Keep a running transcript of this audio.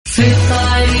في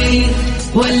الطريق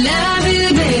ولا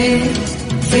بالبيت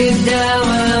في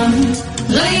الدوام،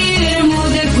 غير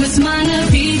مودك واسمعنا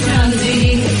في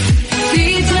ترانزيت.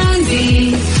 في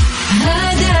ترانزيت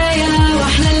هدايا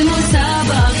واحلى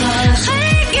المسابقة،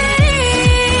 خليك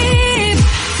قريب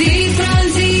في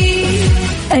ترانزيت.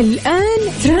 الآن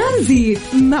ترانزيت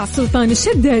مع سلطان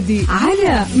الشدادي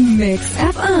على ميكس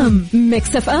اف ام.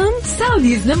 ميكس اف ام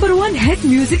سعوديز نمبر 1 هيت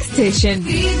ميوزك ستيشن.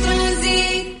 في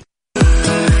ترانزيت.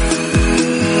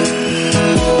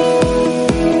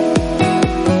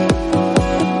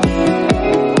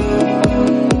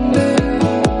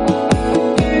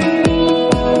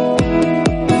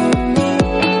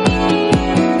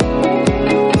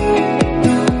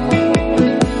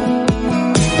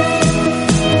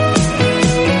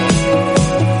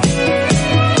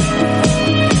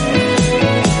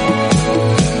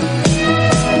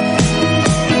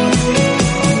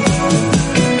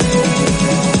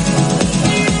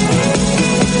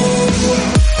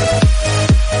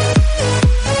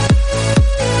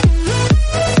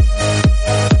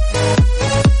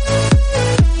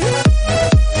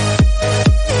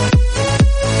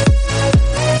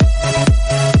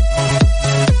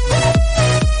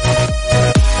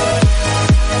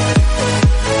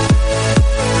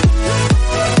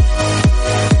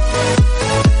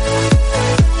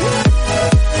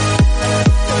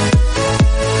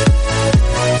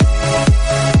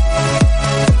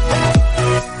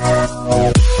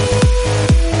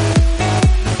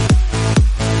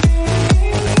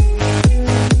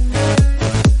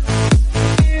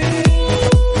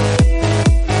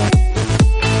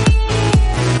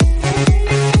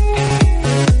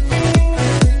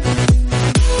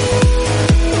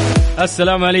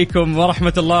 السلام عليكم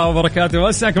ورحمة الله وبركاته،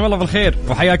 مساكم الله بالخير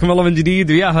وحياكم الله من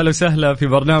جديد، ويا هلا وسهلا في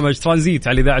برنامج ترانزيت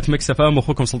على إذاعة ميكس اف ام.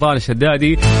 أخوكم سلطان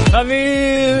الشدادي.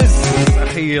 خميس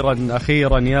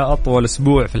أخيرا يا أطول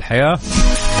أسبوع في الحياة.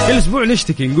 كل أسبوع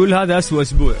نشتكي نقول هذا أسوأ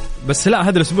أسبوع، بس لا،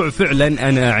 هذا الأسبوع فعلا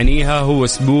أنا أعنيها هو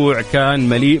أسبوع كان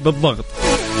مليء بالضغط.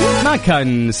 ما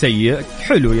كان سيء،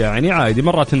 حلو يعني عادي،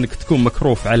 مرات أنك تكون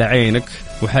مكروف على عينك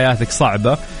وحياتك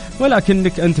صعبة،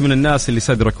 ولكنك أنت من الناس اللي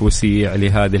صدرك وسيع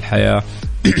لهذه الحياة.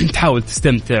 تحاول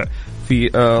تستمتع في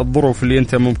الظروف اللي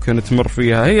أنت ممكن تمر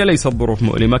فيها، هي ليست ظروف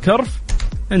مؤلمة، كرف،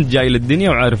 أنت جاي للدنيا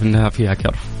وعارف أنها فيها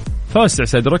كرف، فوسع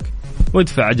صدرك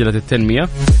وادفع عجلة التنمية.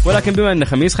 ولكن بما أنه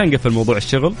خميس خلينا نقفل موضوع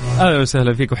الشغل. أهلا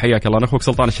وسهلا فيك وحياك الله، أنا أخوك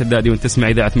سلطان الشدادي وأنت تسمع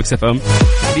إذاعة ميكس اف ام.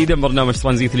 جديدا برنامج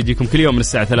ترانزيت اللي يجيكم كل يوم من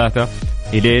الساعة 3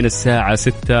 إلين الساعة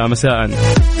 6 مساء.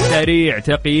 سريع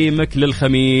تقييمك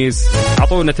للخميس،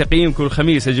 أعطونا تقييمكم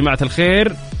الخميس يا جماعة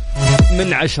الخير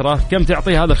من 10، كم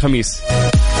تعطي هذا الخميس؟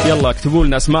 يلا اكتبوا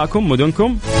لنا اسماءكم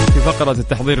مدنكم في فقرة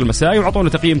التحضير المسائي، وعطونا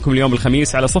تقييمكم اليوم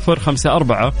الخميس على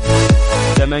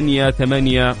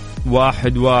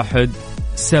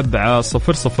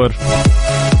 0548811700.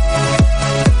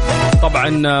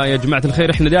 طبعا يا جماعة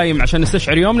الخير احنا دايم عشان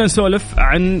نستشعر يومنا نسولف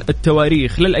عن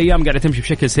التواريخ للأيام، قاعدة تمشي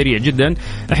بشكل سريع جدا.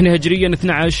 احنا هجريا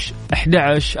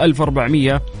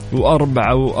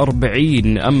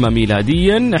 12/11/1444، أما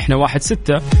ميلاديا احنا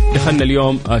 1/6، دخلنا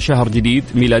اليوم شهر جديد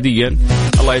ميلاديا.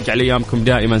 الله يجعل أيامكم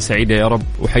دائما سعيدة يا رب،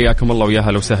 وحياكم الله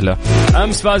وياها لو سهلة.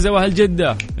 أمس فازوا أهل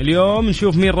جدة، اليوم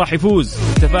نشوف مين راح يفوز.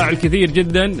 تفاعل كثير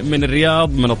جدا من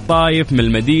الرياض، من الطايف، من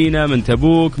المدينة، من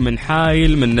تبوك، من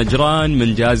حايل، من نجران،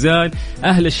 من جازان،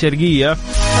 أهل الشرقية.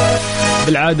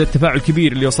 بالعادة التفاعل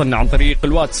كبير اللي وصلنا عن طريق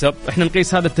الواتساب، احنا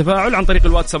نقيس هذا التفاعل عن طريق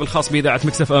الواتساب الخاص بإذاعة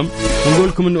ميكس اف ام، ونقول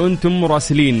لكم انه انتم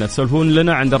مراسلين تسولفون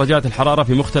لنا عن درجات الحرارة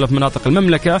في مختلف مناطق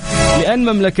المملكة، لأن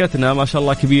مملكتنا ما شاء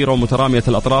الله كبيرة ومترامية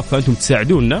الأطراف، فأنتم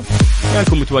تساعدونا يعني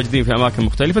متواجدين في أماكن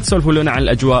مختلفة، تسولفون لنا عن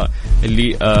الأجواء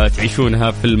اللي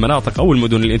تعيشونها في المناطق أو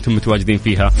المدن اللي أنتم متواجدين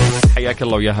فيها. حياك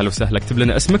الله وياها لو سهلة، اكتب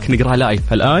لنا اسمك نقرأ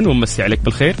لايف الآن ونمسي عليك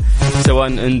بالخير، سواء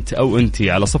أنت أو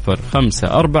أنتي، على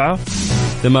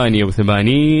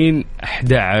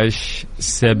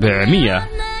 0548811700.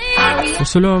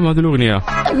 وسلام هذه الأغنية.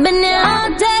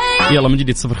 يلا من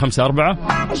جديد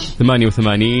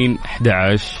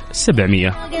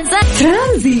 0548811700.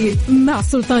 ترانزيت مع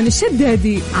سلطان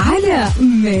الشدادي على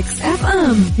ميكس اف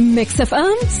ام. ميكس اف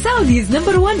ام سعوديز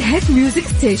نمبر 1 هيت ميوزك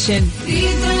ستيشن.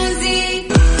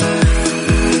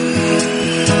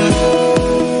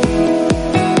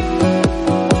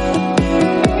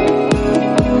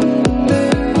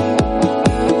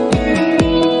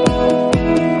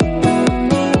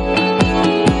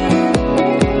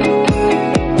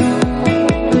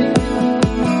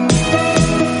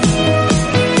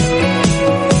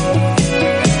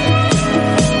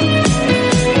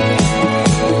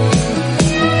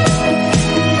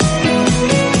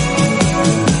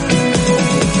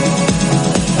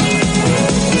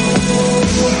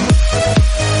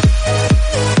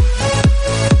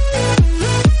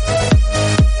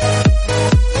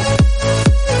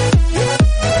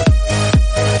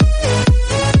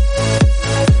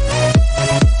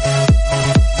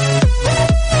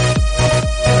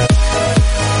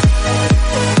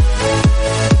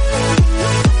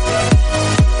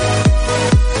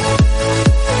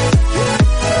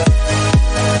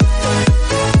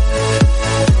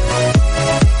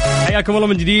 حياكم الله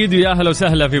من جديد ويا أهلا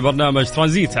وسهلا في برنامج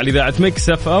ترانزيت على إذاعة مكس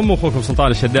اف ام، أخوكم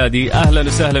سلطان الشدادي. أهلا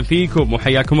وسهلا فيكم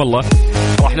وحياكم الله.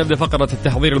 راح نبدأ فقرة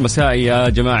التحضير المسائي يا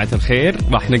جماعة الخير.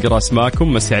 راح نقرأ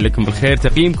اسماءكم، مسي عليكم بالخير،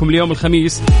 تقييمكم اليوم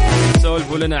الخميس،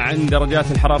 سولفوا لنا عن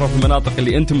درجات الحرارة في المناطق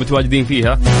اللي أنتم متواجدين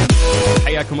فيها.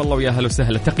 حياكم الله ويا أهلا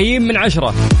وسهلا. تقييم من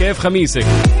 10، كيف خميسك؟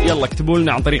 يلا اكتبوا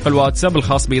لنا عن طريق الواتساب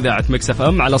الخاص بإذاعة مكس اف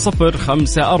ام على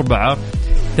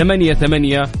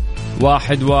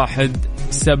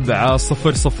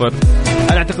 0548811700.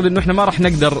 أنا أعتقد أنه إحنا ما راح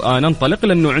نقدر ننطلق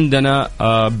لأنه عندنا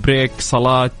بريك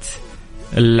صلاة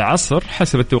العصر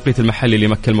حسب التوقيت المحلي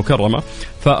لمكة المكرمة،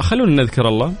 فخلونا نذكر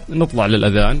الله، نطلع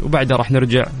للأذان وبعدها راح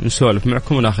نرجع نسولف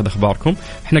معكم وناخذ أخباركم.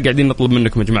 إحنا قاعدين نطلب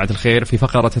منكم يا جماعة الخير في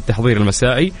فقرة التحضير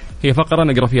المسائي، هي فقرة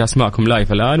نقرأ فيها أسماءكم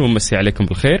لايف الآن ونمسي عليكم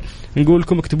بالخير. نقول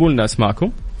لكم اكتبوا لنا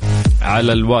أسماءكم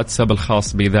على الواتساب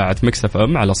الخاص بإذاعة مكس اف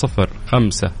ام على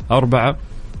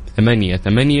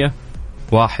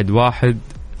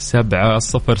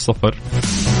 0548811700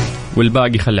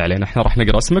 والباقي خلي علينا. احنا راح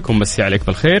نقرأ اسمك ونمسي عليك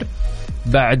بالخير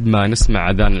بعد ما نسمع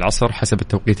أذان العصر حسب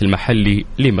التوقيت المحلي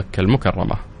لمكة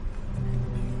المكرمة.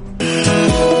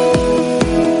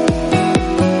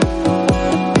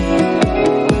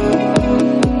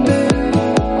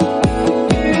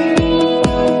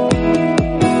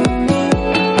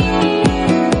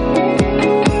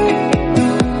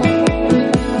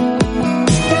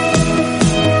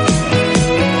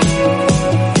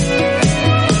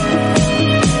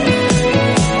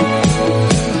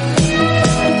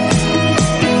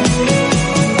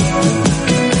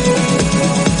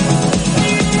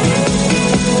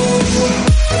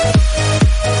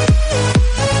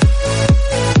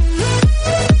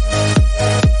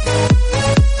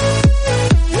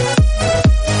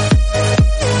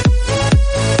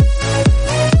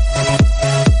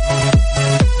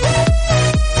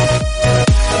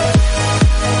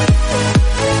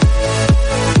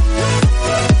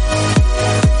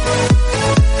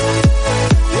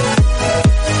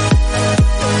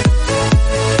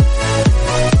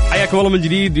 والله من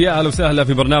جديد يا أهلا وسهلا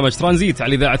في برنامج ترانزيت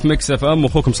على إذاعة مكس اف ام،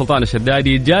 أخوكم سلطان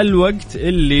الشدادي. جاء الوقت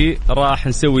اللي راح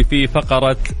نسوي فيه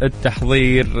فقرة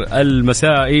التحضير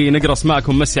المسائي، نقرأ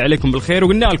اسماءكم، مسي عليكم بالخير،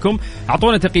 وقلنا لكم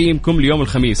أعطونا تقييمكم اليوم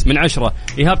الخميس من 10.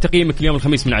 إيهاب تقييمك اليوم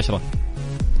الخميس من 10؟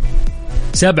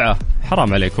 7.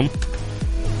 حرام عليكم،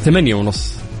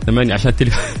 8.5، 8 عشان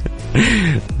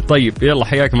طيب يلا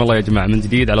حياكم الله يا جماعة من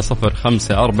جديد على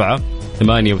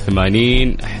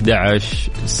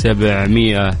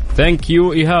 0548811700. ثانك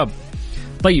يو إيهاب.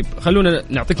 طيب خلونا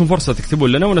نعطيكم فرصة تكتبوا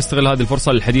لنا ونستغل هذه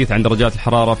الفرصة للحديث عن درجات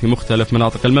الحرارة في مختلف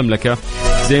مناطق المملكة.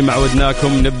 زي ما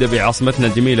عودناكم نبدأ بعاصمتنا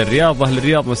الجميلة الرياض. أهل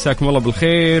الرياض مساكم الله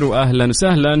بالخير وأهلا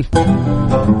وسهلا.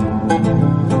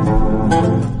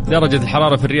 درجة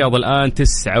الحرارة في الرياض الآن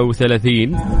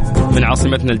 39. من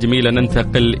عاصمتنا الجميلة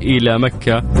ننتقل إلى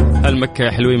مكة. هل مكة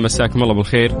يا حلوين مساكم الله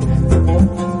بالخير.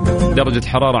 درجة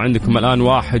الحرارة عندكم الآن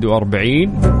 41.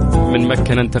 من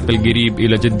مكة ننتقل قريب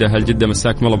إلى جدة. هل جدة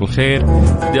مساكم الله بالخير.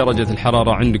 درجة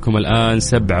الحرارة عندكم الآن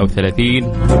 37.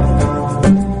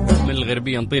 من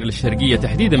الغربية نطير للشرقية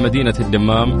تحديدا مدينة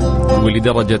الدمام واللي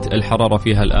درجة الحرارة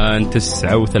فيها الآن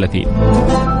 39.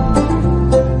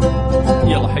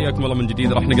 يلا حياكم الله من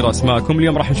جديد. راح نقرأ اسماءكم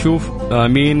اليوم. راح نشوف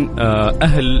مين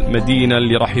أهل مدينة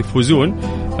اللي راح يفوزون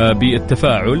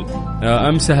بالتفاعل.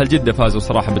 أمس أهل جدة فازوا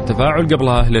صراحة بالتفاعل،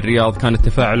 قبلها أهل الرياض كان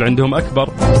التفاعل عندهم أكبر،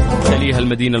 تليها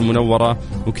المدينة المنورة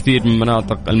وكثير من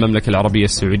مناطق المملكة العربية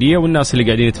السعودية. والناس اللي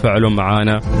قاعدين يتفاعلون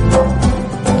معانا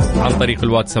عن طريق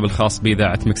الواتساب الخاص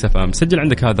بإذاعة مكس اف ام، سجل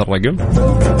عندك هذا الرقم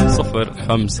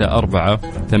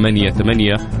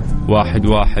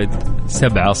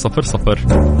 0548811700.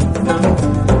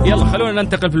 يلا خلونا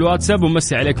ننتقل في الواتساب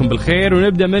ونمسي عليكم بالخير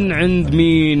ونبدأ من عند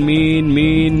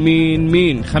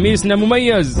مين. خميسنا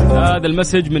مميز. هذا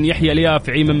المسج من يحيى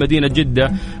اليافعي من مدينة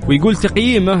جدة ويقول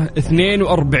تقييمه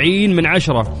 42 من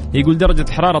 10. يقول درجة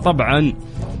الحرارة طبعا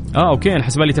اوكي انا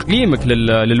حسب لي تقييمك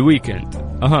للويكند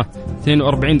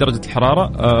 42 درجة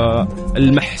الحرارة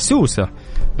المحسوسة،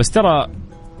 بس ترى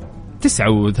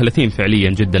 39 فعليا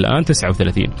جدا الآن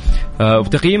 39.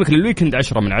 وتقييمك للويكند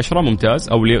 10 من 10 ممتاز،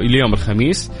 أو اليوم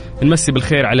الخميس. نمسي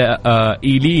بالخير على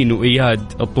إيلين وإياد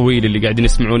الطويل اللي قاعدين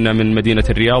يسمعونا من مدينة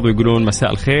الرياض ويقولون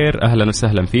مساء الخير أهلا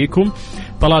وسهلا فيكم.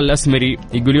 طلال الأسمري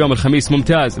يقول يوم الخميس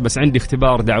ممتاز بس عندي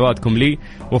اختبار، دعواتكم لي.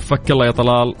 وفق الله يا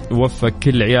طلال، وفق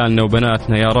كل عيالنا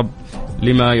وبناتنا يا رب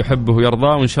لما يحبه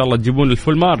ويرضى، وإن شاء الله تجيبون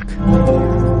الفول مارك.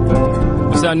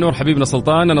 مساء النور حبيبنا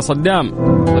سلطان، أنا صدام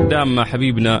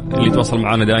حبيبنا اللي تواصل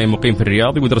معنا دائما، مقيم في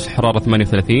الرياض، يقول درجة الحرارة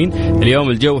 38. اليوم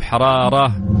الجو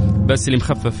حرارة بس اللي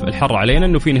مخفف الحر علينا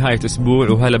أنه في نهاية أسبوع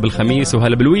وهلا بالخميس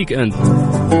وهلا بالويك أند.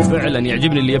 فعلا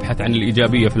يعجبني اللي يبحث عن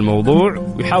الإيجابية في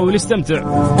الموضوع ويحاول يستمتع.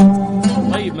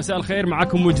 طيب مساء الخير،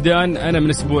 معكم وجدان. أنا من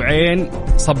أسبوعين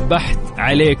صبحت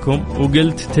عليكم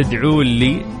وقلت تدعوا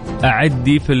لي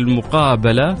أعدي في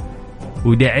المقابلة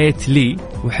ودعيت لي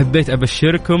وحبيت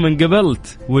أبشركم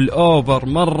انقبلت والأوفر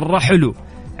مرة حلو.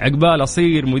 عقبال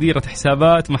أصير مديرة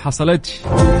حسابات ما حصلتش.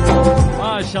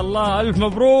 ما شاء الله، ألف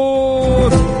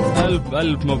مبروك،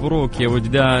 ألف مبروك يا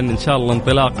وجدان. إن شاء الله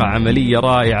انطلاقة عملية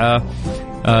رائعة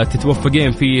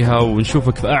تتوفقين فيها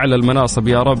ونشوفك في أعلى المناصب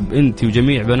يا رب، أنت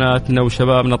وجميع بناتنا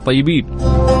وشبابنا الطيبين.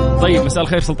 طيب مساء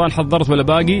الخير سلطان، حضرت ولا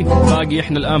باقي؟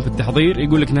 إحنا الآن في التحضير.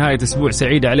 يقول لك نهاية أسبوع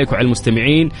سعيدة عليك وعلى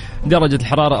المستمعين، درجة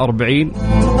الحرارة 40.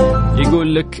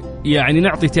 يقول لك يعني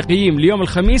نعطي تقييم ليوم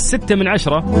الخميس 6 من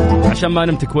 10 عشان ما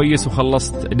نمت كويس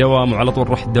وخلصت دوام وعلى طول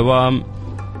رحت دوام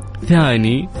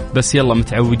ثاني، بس يلا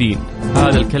متعودين.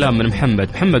 هذا الكلام من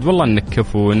محمد والله انك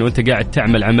كفو انه انت قاعد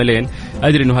تعمل عملين.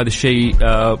 ادري انه هذا الشيء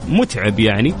متعب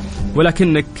يعني،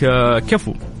 ولكنك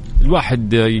كفو.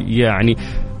 الواحد يعني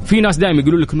في ناس دائما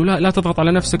يقولوا لك انه لا تضغط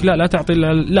على نفسك، لا تعطي،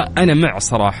 لا انا مع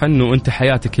صراحه انه انت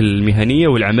حياتك المهنيه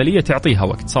والعمليه تعطيها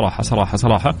وقت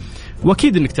صراحه،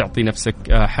 واكيد انك تعطي نفسك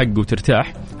حق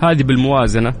وترتاح. هذه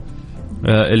بالموازنه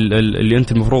اللي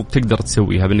أنت المفروض تقدر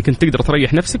تسويها، بأنك أنت تقدر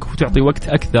تريح نفسك وتعطي وقت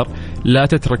أكثر. لا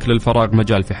تترك للفراغ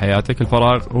مجال في حياتك،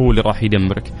 الفراغ هو اللي راح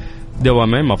يدمرك.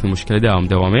 دوامين ما في مشكلة،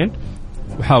 دوامين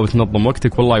وحاول تنظم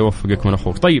وقتك، والله يوفقك من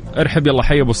أخوك. طيب ارحب، يلا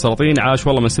حي أبو السلاطين، عاش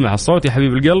والله من سمع الصوت يا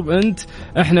حبيب القلب.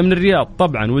 احنا من الرياض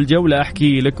طبعا، والجولة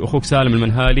أحكي لك أخوك سالم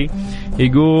المنهالي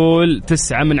يقول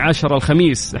 9 من 10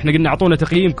 الخميس. احنا قلنا أعطونا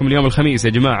تقييمكم اليوم الخميس يا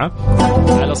جماعة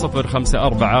على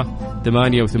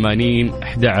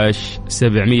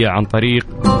 0548811700 عن طريق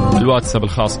الواتساب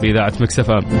الخاص بإذاعة مكس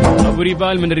اف ام. أبو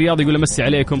ريبال من الرياض يقول أمسي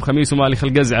عليكم، خميس ومالي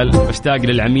خلق أزعل، بشتاق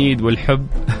للعميد والحب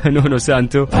نونو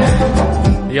سانتو.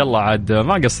 يلا عاد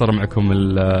ما قصر معكم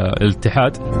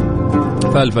الاتحاد،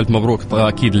 فألف مبروك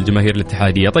أكيد للجماهير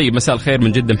الاتحادية. طيب مساء الخير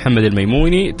من جدة، محمد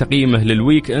الميموني تقييمه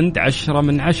للويك اند 10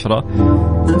 من 10.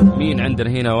 مين عندنا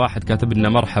هنا؟ واحد كاتب لنا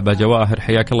مرحبا جواهر،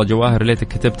 حياك الله جواهر، ليتك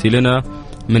كتبتي لنا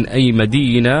من أي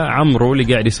مدينة. عمرو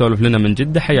اللي قاعد يسولف لنا من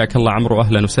جدة، حياك الله عمرو،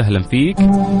 أهلا وسهلا فيك.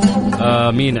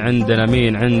 مين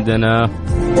عندنا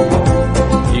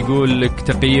يقول لك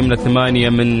تقييمنا 8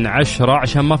 من 10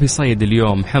 عشان ما في صيد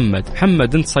اليوم.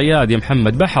 محمد انت صياد يا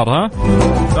محمد، بحر ها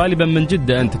غالبا من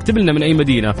جدة انت. اكتب لنا من اي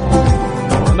مدينة.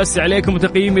 امسي عليكم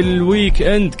تقييم الويك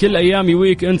اند، كل ايامي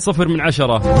ويك اند 0 من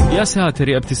 10. يا ساتر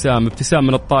يا ابتسام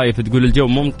من الطايف تقول الجو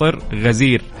ممطر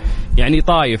غزير، يعني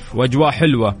طايف واجواء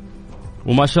حلوة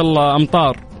وما شاء الله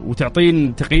امطار،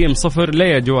 وتعطين تقييم 0. ليه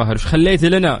يا جواهر؟ ايش خليتي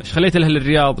لنا؟ ايش خليتي لأهل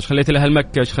الرياض؟ ايش خليتي لأهل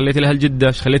مكة؟ ايش خليتي لأهل جدة؟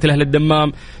 ايش خليتي لأهل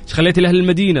الدمام؟ ايش خليتي لأهل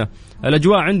المدينة؟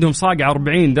 الأجواء عندهم صاقعة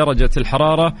 40 درجة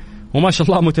الحرارة وما شاء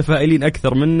الله متفائلين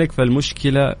أكثر منك،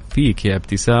 فالمشكلة فيك يا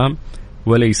ابتسام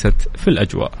وليست في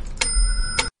الأجواء.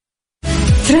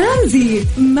 ترانزيت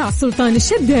مع سلطان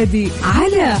الشدادي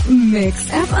على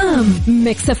ميكس اف ام.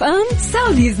 ميكس اف ام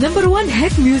سعوديز نمبر 1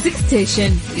 هيت ميوزك ستيشن.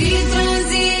 في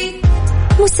ترانزيت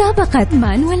مسابقة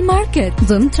مانويل ماركت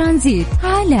ضمن ترانزيت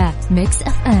على ميكس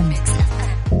اف ام.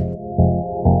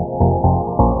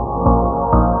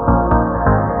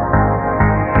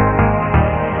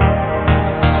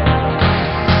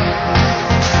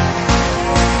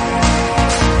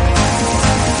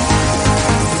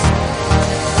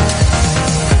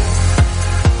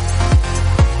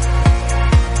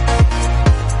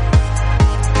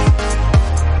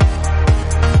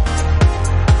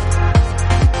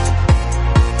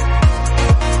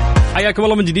 حياكم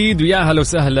الله من جديد ويا هلا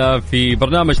وسهلا في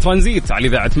برنامج ترانزيت على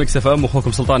إذاعة مكس اف ام،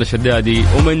 أخوكم سلطان الشدادي،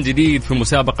 ومن جديد في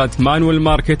مسابقة مانويل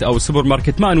ماركت أو سوبر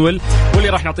ماركت مانويل، واللي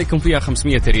راح نعطيكم فيها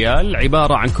 500 ريال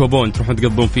عبارة عن كوبون تروحون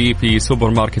تقضون فيه في سوبر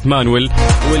ماركت مانويل،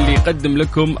 واللي يقدم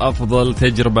لكم أفضل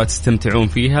تجربة تستمتعون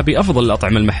فيها بأفضل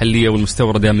الأطعمة المحلية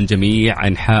والمستوردة من جميع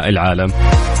أنحاء العالم.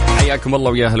 حياكم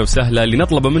الله ويا هلا وسهلا. اللي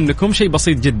نطلبه منكم شيء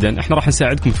بسيط جدا، احنا راح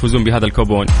نساعدكم تفوزون بهذا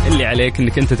الكوبون. اللي عليك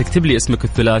انك انت تكتب لي اسمك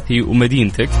الثلاثي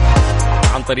ومدينتك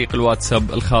عن طريق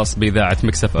الواتساب الخاص بإذاعة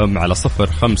مكس اف ام على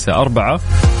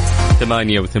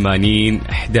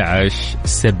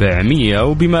 0548811700.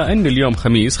 وبما ان اليوم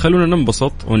خميس خلونا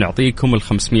ننبسط ونعطيكم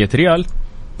 500 ريال،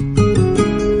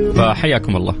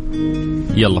 فحياكم الله.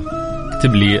 يلا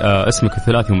اكتب لي اسمك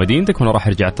الثلاثي ومدينتك وانا راح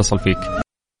ارجع اتصل فيك.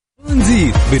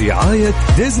 ترانزيت برعاية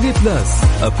ديزني بلاس،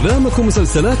 أفلامك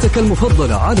ومسلسلاتك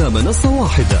المفضلة على منصة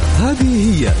واحدة. هذه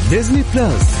هي ديزني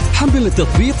بلاس. حمل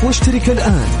التطبيق واشترك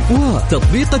الآن.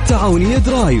 وتطبيق التعاونية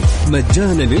درايف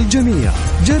مجانا للجميع.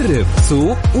 جرب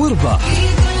سوق واربح.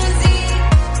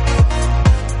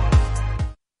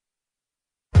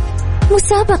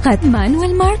 مسابقة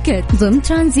مانويل ماركت ضمن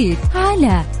ترانزيت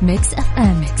على ميكس اف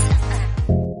ام.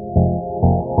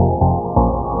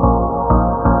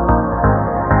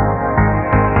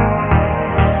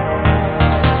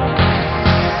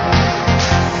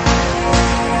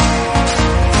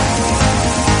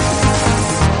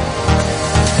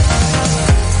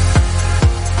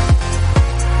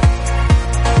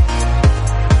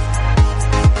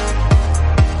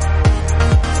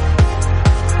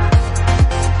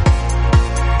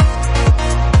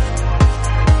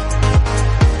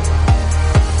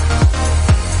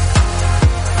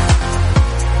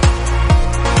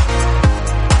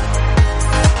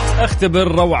 اختبر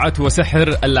روعة وسحر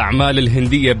الأعمال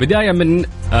الهندية، بداية من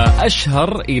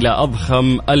أشهر إلى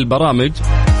أضخم البرامج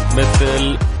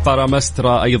مثل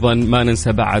بارامسترا، أيضا ما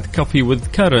ننسى بعد كوفي وذ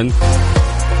كارن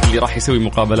اللي راح يسوي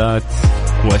مقابلات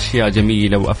وأشياء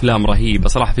جميلة وأفلام رهيبة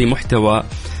صراحة في محتوى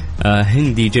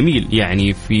هندي جميل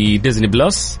يعني في ديزني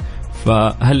بلس.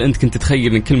 فهل أنت كنت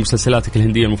تتخيل أن كل مسلسلاتك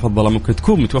الهندية المفضلة ممكن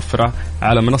تكون متوفرة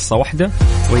على منصة واحدة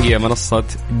وهي منصة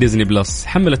ديزني بلس؟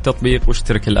 حمل التطبيق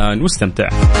واشترك الآن واستمتع.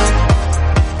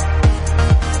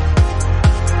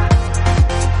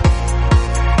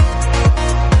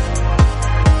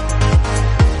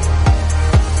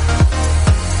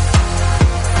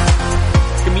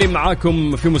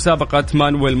 معاكم في مسابقة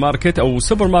مانويل ماركت أو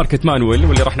سوبر ماركت مانويل،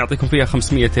 واللي راح نعطيكم فيها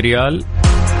 500 ريال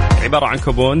عبارة عن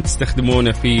كوبون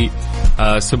تستخدمونه في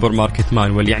سوبر ماركت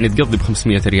مانويل، يعني تقضي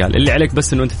ب500 ريال. اللي عليك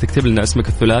بس أنه أنت تكتب لنا اسمك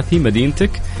الثلاثي، مدينتك،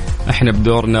 احنا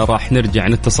بدورنا راح نرجع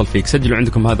نتصل فيك. سجلوا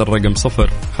عندكم هذا الرقم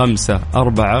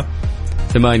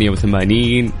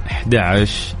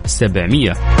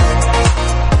 0548811700.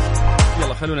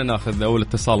 يلا خلونا ناخذ أول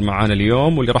اتصال معانا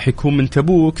اليوم، واللي راح يكون من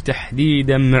تبوك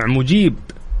تحديدا مع مجيب.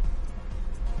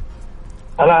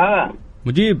 هلا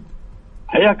مجيب،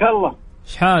 حياك الله.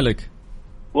 ايش حالك؟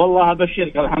 والله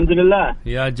ابشرك الحمد لله.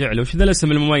 يا جعل، وش ذا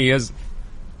الاسم المميز؟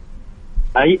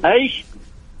 ايش؟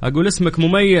 اقول اسمك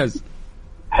مميز.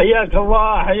 حياك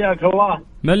الله حياك الله.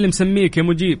 من اللي مسميك يا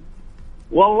مجيب؟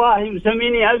 والله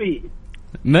مسميني ابي.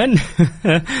 من؟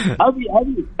 ابي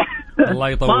الله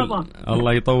يطول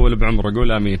الله يطول بعمره.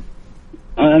 قول امين.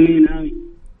 امين امين.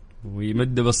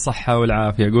 ويمد بالصحة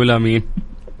والعافية. قول امين.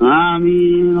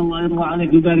 آمين. الله يرضى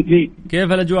عليك ويبارك فيك.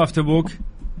 كيف الأجواء في تبوك؟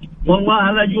 والله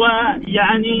الأجواء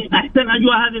يعني أحسن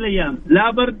أجواء هذه الأيام،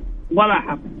 لا برد ولا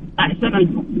حر، أحسن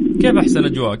أجواء. كيف أحسن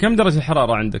أجواء؟ كم درجة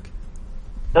الحرارة عندك؟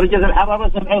 درجة الحرارة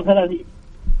 37.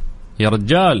 يا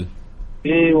رجال.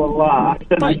 إيه والله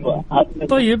أحسن أجواء.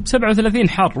 طيب 37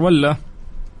 حر ولا؟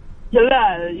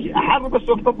 لا حر بس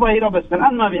وقت الظهيرة بس،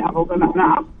 الآن ما في حر، نحن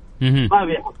حر ما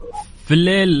في حر. في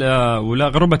الليل ولا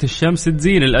غربة الشمس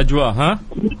تزين الأجواء ها؟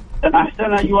 أحسن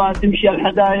أجواء، تمشي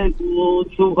الحدائق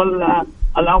وتشوف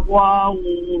الأضواء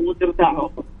وترتاح.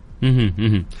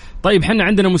 طيب حنا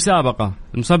عندنا مسابقة،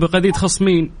 المسابقة دي تخص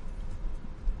مين؟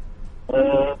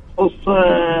 تخص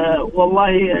والله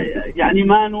يعني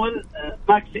مانويل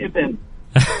ماكس اف ام.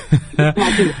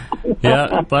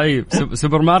 يا طيب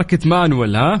سوبر ماركت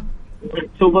مانويل ها؟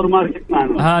 سوبر ماركت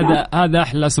مانويل. هذا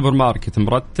أحلى سوبر ماركت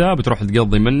مرتب بتروح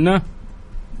تقضي منه،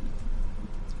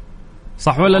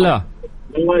 صح ولا لا؟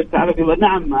 الله يستعرك.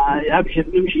 نعم أبشر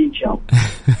نمشي إن شاء الله.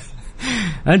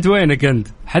 أنت وينك أنت؟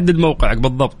 حدد موقعك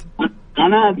بالضبط.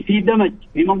 أنا في دمج،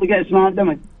 في منطقة اسمها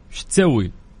دمج. إيش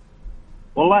تسوي؟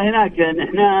 والله هناك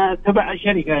نحن تبع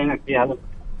شركة هناك في هذا.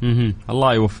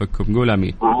 الله يوفقكم. قول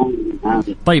آمين.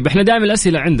 طيب احنا دائما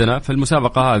الأسئلة عندنا في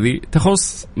المسابقة هذه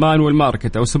تخص مانويل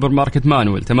ماركت أو سوبر ماركت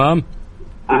مانويل، تمام؟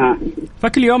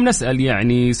 فكل يوم نسأل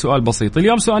يعني سؤال بسيط.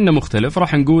 اليوم سؤالنا مختلف،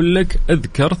 راح نقول لك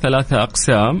اذكر 3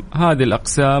 أقسام، هذه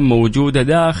الأقسام موجودة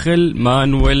داخل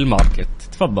مانويل ماركت.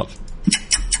 تفضل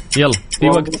يلا.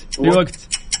 في وقت.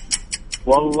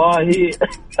 والله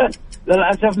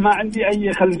للأسف ما عندي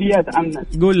أي خلفيات عنه.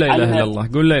 قول لا إله إلا الله.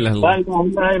 قول لا إله إلا الله. لا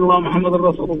إله إلا الله محمد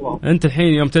رسول الله. أنت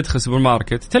الحين يوم تدخل سوبر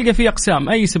ماركت تلقى فيه أقسام،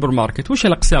 أي سوبر ماركت وش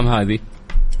الأقسام هذه؟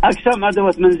 أقسام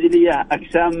أدوات منزلية،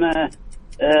 أقسام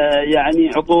يعني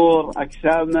عطور،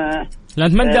 أقسام. لا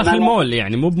أنت من داخل مول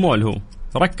يعني مو بمول، هو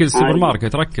ركز سوبر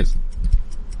ماركت ركز.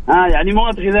 يعني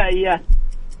مواد غذائية.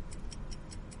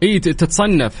 إيه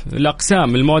تتصنف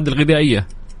الأقسام المواد الغذائية.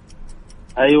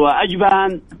 أيوة.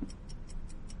 أجبان.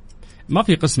 ما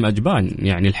في قسم أجبان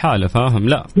يعني الحالة فاهم؟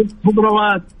 لا.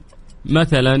 خضروات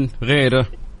مثلا. غيره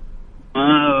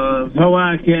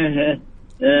فواكه،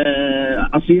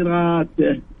 عصيرات،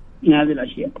 من هذه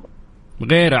الأشياء.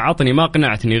 غيره عطني، ما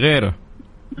قنعتني. غيره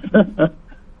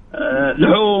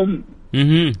لحوم.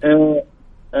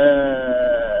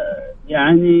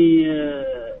 يعني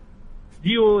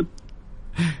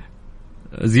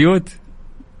زيوت.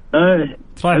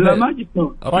 لا ما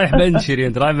جبته. رايح بنشري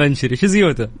أنت، رايح بنشري شو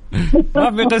زيوته؟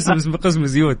 ما في قسم اسمه قسم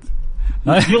زيوت.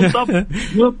 يطب.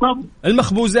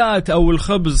 المخبوزات أو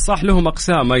الخبز صح لهم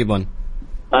أقسام أيضا.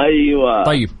 أيوة.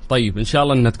 طيب إن شاء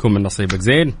الله إنها تكون من نصيبك.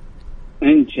 زين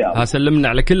إن شاء الله. سلمنا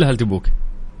على كل هل تبوك.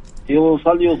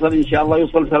 يوصل إن شاء الله،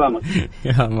 يوصل سلامك.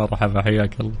 يا مرحبا،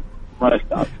 حياك الله.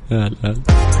 هلا.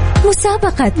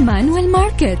 مسابقة مانويل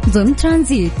ماركت ضمن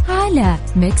ترانزيت على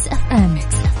ميكس اف ام.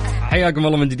 حياكم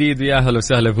الله من جديد ويا اهلا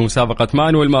وسهلا في مسابقة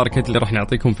مانويل ماركت اللي راح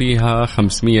نعطيكم فيها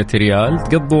 500 ريال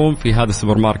تقضون في هذا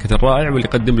السوبر ماركت الرائع، واللي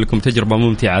يقدم لكم تجربة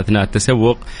ممتعة أثناء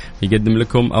التسوق، يقدم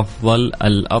لكم أفضل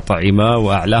الأطعمة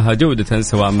وأعلاها جودة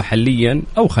سواء محليا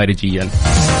أو خارجيا.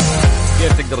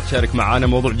 كيف تقدر تشارك معنا؟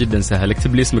 موضوع جدا سهل،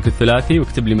 اكتب لي اسمك الثلاثي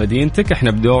واكتب لي مدينتك،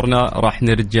 احنا بدورنا راح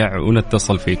نرجع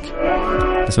ونتصل فيك.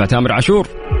 اسمع تامر عاشور،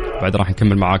 بعد راح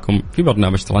نكمل معاكم في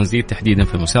برنامج ترانزيت تحديدا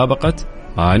في مسابقة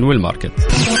مانويل ماركت.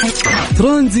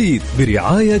 ترانزيت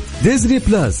برعاية ديزني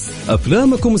بلاس،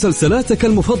 أفلامك ومسلسلاتك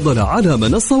المفضلة على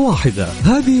منصة واحدة.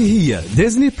 هذه هي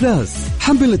ديزني بلاس،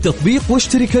 حمل التطبيق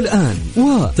واشترك الآن.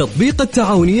 وتطبيق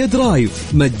التعاونية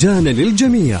درايف مجانا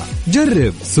للجميع،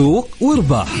 جرب سوق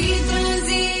واربح.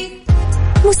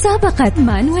 مسابقة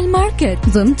مانويل ماركت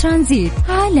ضمن ترانزيت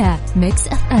على ميكس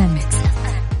اف ام.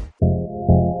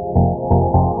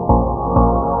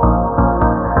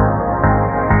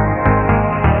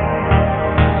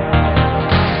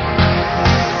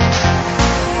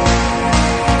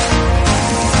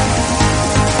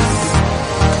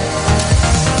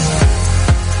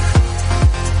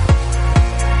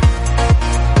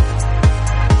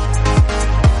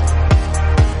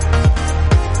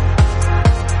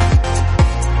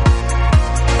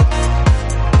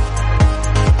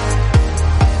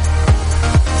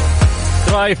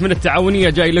 درايف من التعاونية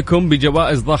جاي لكم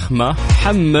بجوائز ضخمة.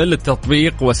 حمل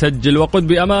التطبيق وسجل وقد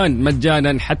بأمان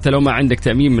مجانا حتى لو ما عندك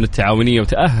تأمين من التعاونية،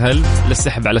 وتأهل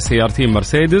للسحب على سيارتين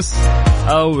مرسيدس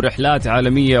أو رحلات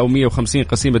عالمية أو 150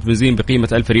 قسيمة بنزين بقيمة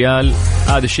 1000 ريال.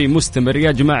 هذا الشيء مستمر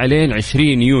يا جماعة لين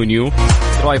 20 يونيو.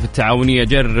 درايف التعاونية،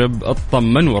 جرب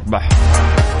اطمن واربح.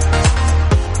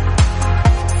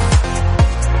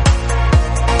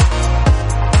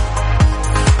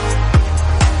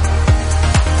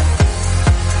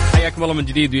 والله من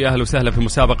جديد ويا اهلا وسهلا في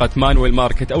مسابقة مانويل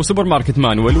ماركت أو سوبر ماركت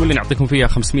مانويل، واللي نعطيكم فيها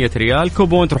 500 ريال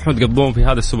كوبون تروحون تقضون في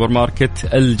هذا السوبر ماركت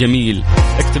الجميل.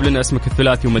 اكتب لنا اسمك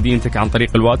الثلاثي ومدينتك عن طريق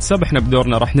الواتساب، احنا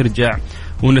بدورنا راح نرجع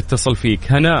ونتصل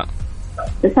فيك. هناء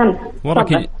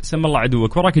وراك سم الله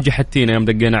عدوك، وراك جحتينا يوم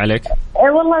دقينا عليك.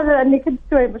 والله اني كنت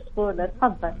شوي مشغولة.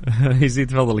 تفضل.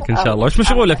 يزيد فضلك ان شاء الله. وش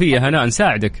مشغولة فيها هناء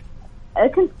نساعدك؟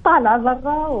 كنت طالعة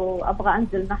برا وابغى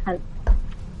انزل محل.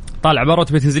 طالعة برا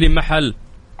تبي تنزلين محل؟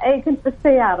 اي كنت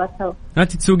بالسيارة تو.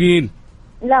 انت تسوقين؟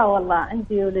 لا والله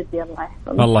عندي ولدي الله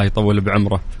يحفظه. الله يطول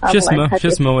بعمره. شو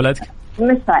اسمه ولدك؟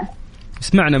 مشعل.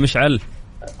 اسمعنا مشعل.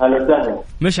 هلا وسهلا.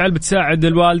 مشعل بتساعد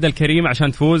الوالدة الكريمة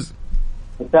عشان تفوز؟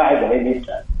 مساعدة هي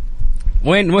مشعل.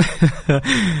 وين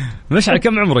مشعل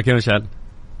كم عمرك يا مشعل؟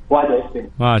 21.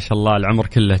 ما شاء الله العمر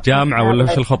كله. جامعة ولا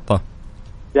وش الخطة؟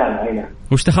 جامعة هنا.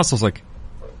 وش تخصصك؟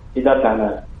 إدارة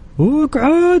أعمال.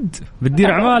 وقعد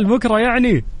بتدير أعمال بكرة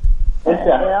يعني.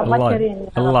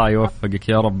 الله يوفقك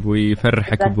يا رب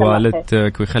ويفرحك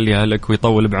بوالدتك ويخليها لك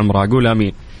ويطول بعمرها. قول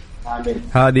آمين.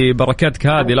 هذه بركاتك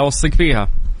هذه لا وصيك فيها.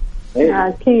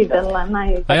 أكيد الله ما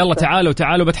يقدر. يلا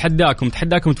تعالوا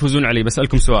بتحداكم تفوزون علي.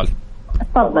 بسألكم سؤال.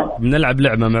 تفضل. بنلعب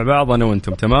لعبة مع بعض أنا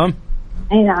وأنتم، تمام؟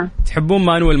 أي نعم. تحبون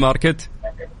مانويل ماركت؟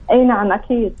 أي نعم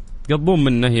أكيد. تقضون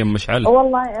منه يا مشعل؟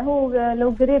 والله هو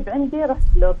لو قريب عندي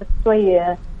رحت له، بس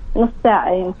شوية نص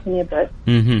ساعة يمكن يبعد.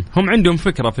 هم عندهم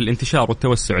فكرة في الانتشار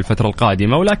والتوسع الفترة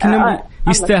القادمة، ولكنهم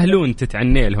يستاهلون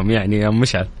تتعني لهم يعني يا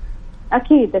مشعل.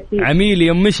 أكيد. عميلي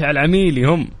يا مشعل، عميلي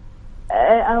هم.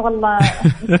 والله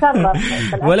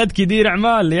متشرف. ولدك يدير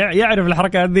أعمال يعرف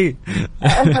الحركات ذي.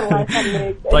 الله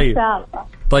يخليك. طيب. إن شاء الله.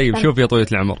 طيب شوف يا طويلة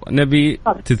العمر، نبي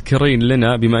تذكرين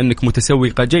لنا بما أنك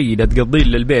متسوقة جيدة تقضين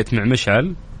للبيت مع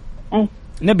مشعل.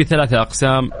 نبي 3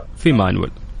 أقسام في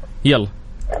مانويل. يلا.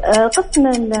 قسم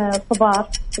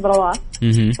الخضروات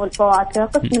والفواكه،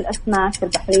 قسم الأسماك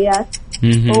البحريات،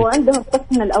 وعندهم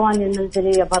قسم الأواني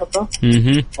المنزلية برضه.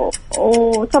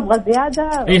 وتبغى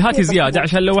زيادة؟ اي هاتي زيادة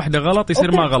عشان لو واحدة غلط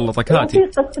يصير ما غلطك. هاتي.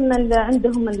 وفي قسم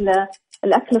عندهم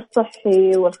الأكل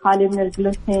الصحي والخالي من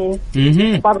الجلوتين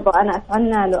برضه أنا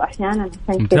أتعنى له أحيانا.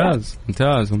 ممتاز.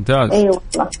 أي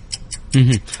والله.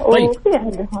 طيب. وفي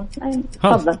عندهم.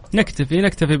 تفضل.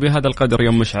 نكتفي بهذا القدر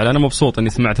يوم مشعل. أنا مبسوط إني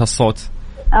سمعت هالصوت.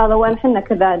 وين حنا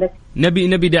كذلك.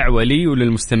 نبي دعوة لي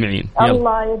وللمستمعين.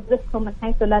 الله يرزقكم من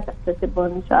حيث لا تحتسبون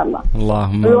إن شاء الله.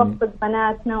 اللهم. ويوفق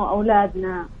بناتنا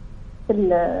وأولادنا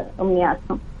كل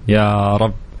أمنياتهم. يا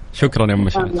رب. شكرا يا أم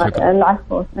مشعل. شكرا.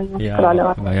 العفو.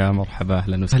 يا مرحبا،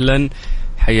 أهلا وسهلا،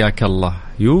 حياك الله.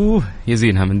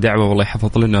 يزينها من دعوة، والله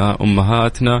يحفظ لنا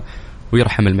أمهاتنا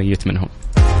ويرحم الميت منهم.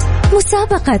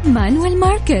 مسابقة مانويل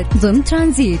ماركت ضمن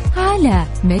ترانزيت على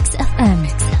ميكس اف ام.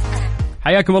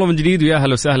 حياكم الله من جديد ويا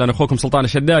اهلا وسهلا، اخوكم سلطان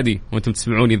الشدادي وانتم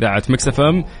تسمعون اذاعه ميكس اف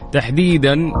ام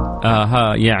تحديدا.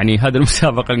 يعني هذا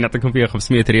المسابقه اللي نعطيكم فيها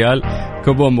 500 ريال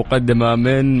كوبون مقدمه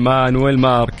من مانويل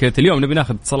ماركت. اليوم نبي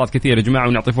ناخذ اتصالات كثيره يا جماعه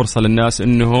ونعطي فرصه للناس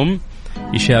انهم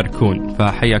يشاركون،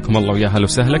 فحياكم الله ويا اهلا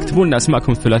وسهلا. اكتبوا لنا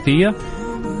اسماءكم الثلاثيه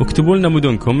واكتبوا لنا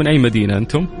مدنكم، من اي مدينه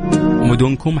انتم،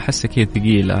 ومدنكم احسها كذا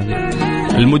ثقيله،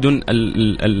 المدن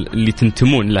اللي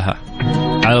تنتمون لها،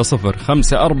 على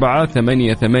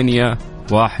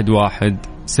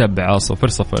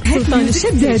 0548811700. سلطان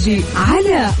الشدادي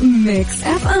على ميكس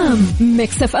اف ام.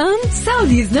 ميكس اف ام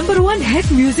سعوديز نمبر 1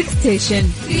 هيت ميوزك ستيشن.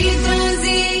 في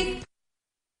ترانزيت.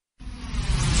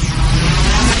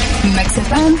 ميكس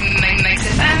اف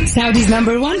ام سعوديز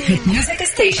نمبر 1 هيت ميوزك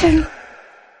ستيشن.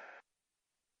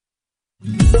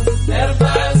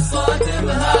 ارفع الصوت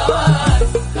بهواك،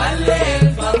 خلي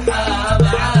الفرحة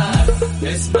معاك،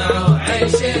 اسمع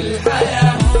وعيش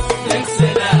الحياة،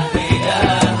 نكسنا فيها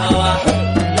هواك. يا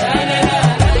لا لا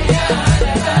لا يا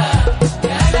لا لا،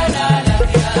 يا لا لا لا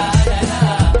يا لا لا،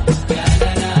 يا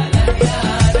لا لا لا يا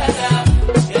لا لا،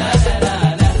 يا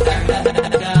لا لا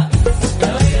لا.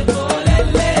 لو يطول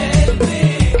الليل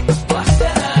فيك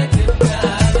وحدها تبقى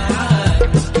معاك،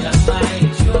 يلا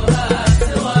عيشوها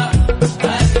سوا.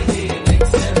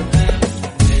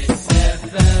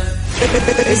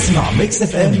 اسمع ميكس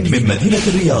اف ام من مدينة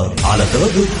الرياض على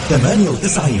تردد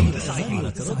 98.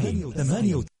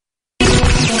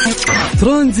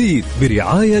 ترانزيت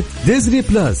برعاية ديزني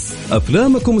بلاس،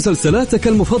 أفلامك ومسلسلاتك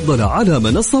المفضلة على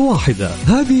منصة واحدة.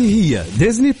 هذه هي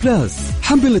ديزني بلاس.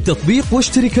 حمل التطبيق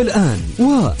واشترك الآن.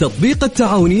 وتطبيق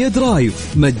التعاونية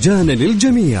درايف مجانا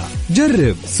للجميع.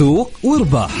 جرب، سوق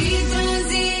واربح.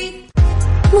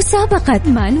 مسابقة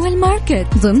مانويل ماركت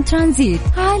ضمن ترانزيت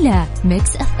على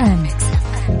ميكس اف ام.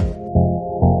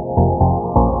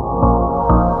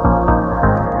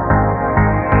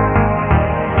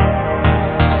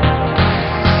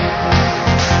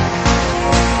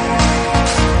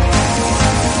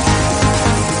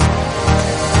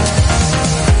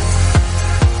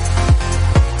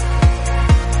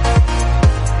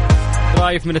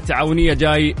 درايف من التعاونية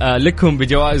جاي لكم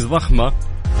بجوائز ضخمة.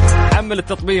 حمل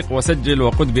التطبيق وسجل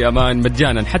وقد بأمان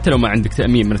مجانا، حتى لو ما عندك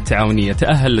تأمين من التعاونية.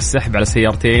 تأهل للسحب على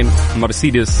سيارتين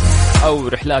مرسيدس أو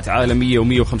رحلات عالمية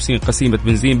و150 قسيمة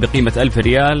بنزين بقيمة 1000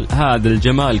 ريال. هذا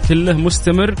الجمال كله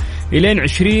مستمر إلين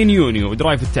 20 يونيو.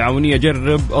 درايف التعاونية،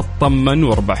 جرب، اطمن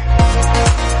واربح.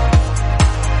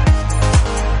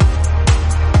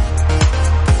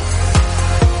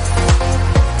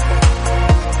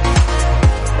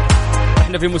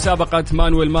 في مسابقة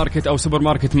مانويل ماركت أو سوبر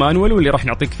ماركت مانويل، واللي راح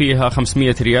نعطيك فيها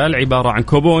 500 ريال عبارة عن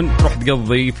كوبون تروح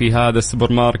تقضي في هذا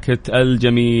السوبر ماركت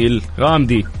الجميل.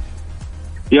 غامدي،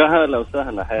 يا هلا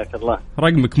وسهلا، حياك الله.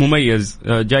 رقمك مميز،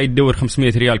 جاي تدور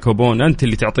 500 ريال كوبون، أنت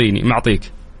اللي تعطيني،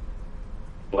 معطيك.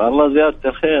 والله زيادة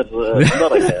الخير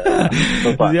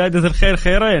بركة. زيادة الخير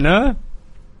خيرين، ها؟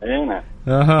 اي نعم.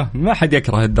 ما حد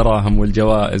يكره الدراهم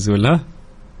والجوائز ولا؟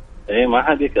 اي ما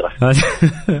حد يكره.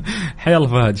 حيا الله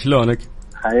فهد، شلونك؟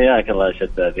 حياك الله يا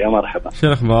شداد، يا مرحبا. شو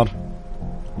الأخبار؟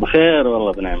 بخير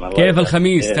والله بنعم. كيف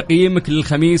الخميس؟ تقييمك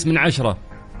للخميس من 10؟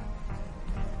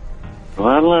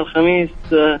 والله الخميس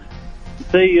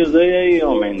سيء زي أي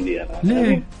يوم عندي أنا.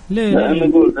 ليه؟ أنا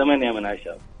أقول 8 من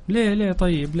 10. ليه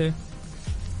طيب ليه؟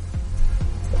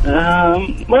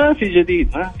 ما في جديد.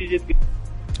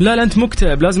 لا أنت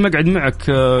مكتئب، لازم أقعد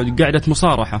معك قاعدة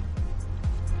مصارحة.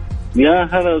 يا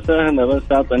هلا وسهلا، بس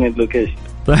أعطني اللوكيشن.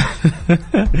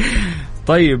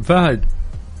 طيب فهد،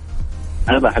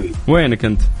 هلا حبيبي، وينك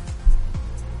أنت؟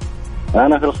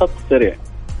 أنا في الخط السريع.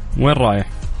 وين رايح؟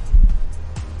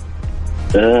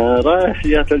 رايح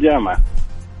جهة الجامعة.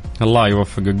 الله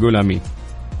يوفقك، قول آمين.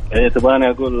 إيه تبغاني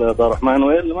أقول بروح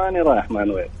مانويل؟ ماني رايح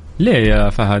مانويل. ليه يا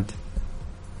فهد؟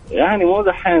 يعني مو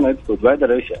دحين، أقصد بعد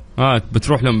العشاء.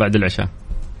 بتروح لهم بعد العشاء؟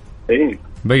 إيه.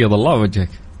 بيض الله وجهك.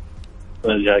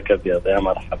 وجهك أبيض، يا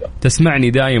مرحبا.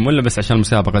 تسمعني دايم ولا بس عشان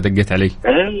المسابقة دقيت علي؟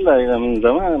 إلا من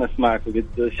زمان أسمعك، وقد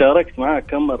شاركت معك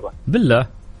كم مرة. بالله؟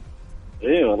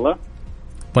 إيه والله.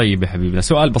 طيب يا حبيبنا،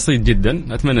 سؤال بسيط جدا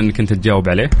أتمنى أنك أنت تجاوب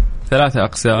عليه. 3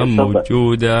 أقسام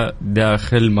موجودة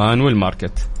داخل مانويل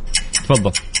ماركت،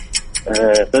 تفضل.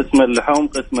 قسم اللحوم،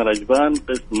 قسم الأجبان،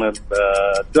 قسم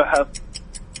التحف،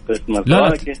 قسم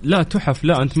الفواكه. لا تحف،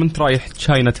 لا أنت من رايح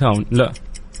تشاينا تاون، لا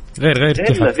غير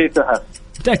تحف. إلا في تحف.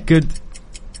 متأكد؟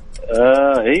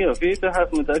 ايوه في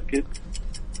تحف، متأكد.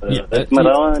 اسم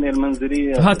الأواني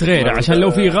المنزلية. هات غيره عشان لو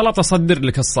في غلط أصدر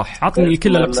لك الصح. عطني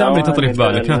كل الأقسام اللي تطري في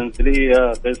بالك.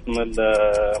 المنزلية، قسم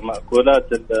المأكولات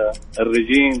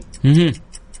الرجيم،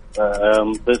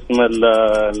 قسم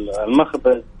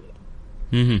المخبز.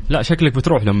 لا شكلك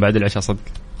بتروح لهم بعد العشاء صدق.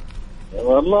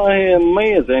 والله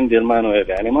مميز عندي المانويل،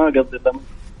 يعني ما قصدي لهم.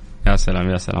 يا سلام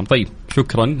يا سلام. طيب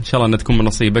شكرا، إن شاء الله أن تكون من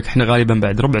نصيبك. إحنا غالبا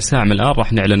بعد ربع ساعة من الآن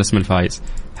راح نعلن اسم الفائز.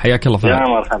 حياك الله فهد. يا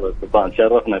مرحبا سلطان،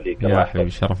 شرفنا فيك. يا حبيبي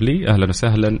شرف لي، أهلا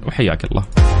وسهلا وحياك الله.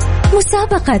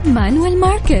 مسابقة مانويل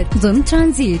ماركت ضمن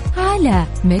ترانزيت على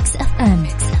ميكس اف ام.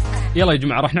 يلا يا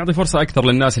جماعة راح نعطي فرصة أكثر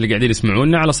للناس اللي قاعدين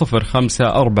يسمعونا على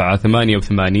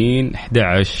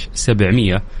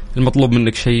 0548811700. المطلوب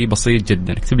منك شيء بسيط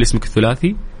جدا، اكتب لي اسمك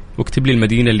الثلاثي واكتب لي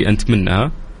المدينة اللي أنت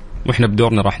منها، وإحنا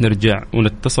بدورنا راح نرجع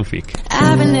ونتصل فيك.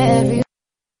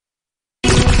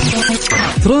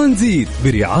 ترانزيت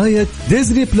برعاية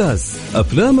ديزني بلاس،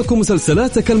 أفلامك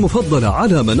ومسلسلاتك المفضلة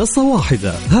على منصة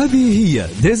واحدة. هذه هي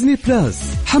ديزني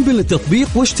بلاس. حمل التطبيق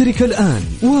واشترك الآن.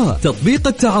 وتطبيق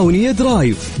التعاونية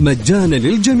درايف مجانا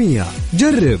للجميع.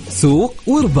 جرب سوق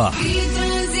واربح.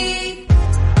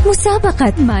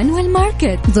 مسابقة مانويل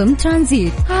ماركت ضمن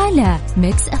ترانزيت على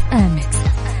ميكس اف ام.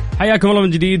 حياكم الله من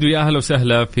جديد ويا أهلا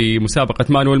وسهلا في مسابقة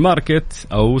مانويل ماركت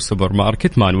أو سوبر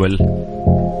ماركت مانويل،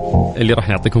 اللي راح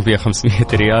نعطيكم فيها 500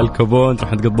 ريال كوبون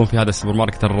راح تقضون في هذا السوبر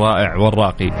ماركت الرائع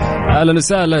والراقي. أهلا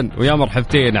وسهلا ويا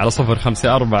مرحبتين على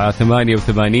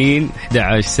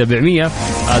 0548811700.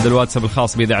 هذا الواتساب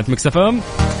الخاص بإذاعة ميكس اف ام.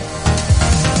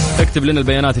 اكتب لنا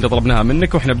البيانات اللي طلبناها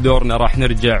منك وإحنا بدورنا راح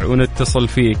نرجع ونتصل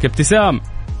فيك. ابتسام،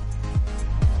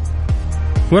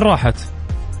 وين راحت؟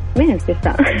 مين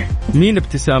ابتسام؟ مين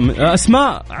ابتسام؟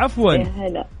 أسماء عفوا.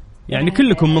 يعني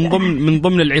كلكم من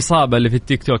ضمن العصابة اللي في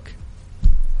التيك توك.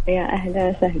 يا أهلا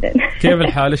وسهلا. كيف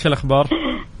الحال؟ إيش الأخبار؟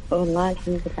 والله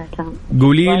الحمد لله تمام.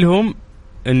 قولي لهم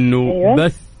إنه أيوة.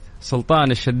 بث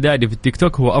سلطان الشدادي في التيك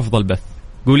توك هو أفضل بث.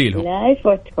 قولي لهم. لا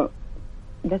يفوتكم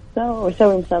بس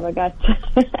وسوي مسابقات.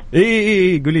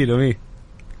 إيه قولي لهم إيه.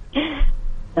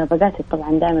 مسابقاتي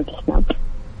طبعا دائما بالسناب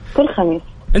كل خميس.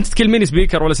 أنت تكلميني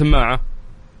سبيكر ولا سماعة؟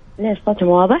 ليش صوتي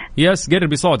مو واضح؟ يس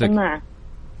قربي صوتك. سماعة.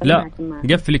 لا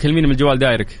قفلي كلميني من الجوال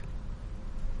دايرك.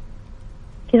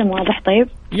 كذا مو واضح؟ طيب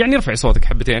يعني ارفعي صوتك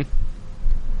حبتين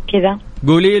كذا.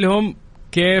 قولي لهم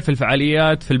كيف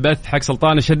الفعاليات في البث حق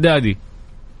سلطان الشدادي.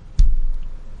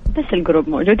 بس الجروب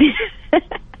موجودين.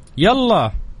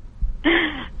 يلا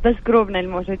بس جروبنا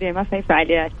الموجودين، ما في أي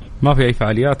فعاليات. ما في أي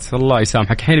فعاليات. الله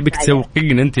يسامحك. حين بك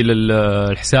تسوقين أنت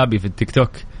للحسابي في التيك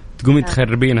توك تقومين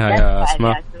تخربينها يا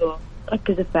أسماء.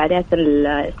 ركز في فعاليات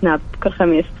السناب كل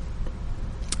خميس.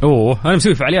 أنا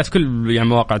مسوي فعاليات في كل يعني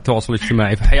مواقع التواصل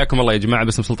الاجتماعي. فحياكم الله يا جماعة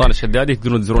باسم سلطان الشدادي.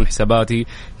 تقدرون تزورون حساباتي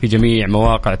في جميع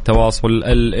مواقع التواصل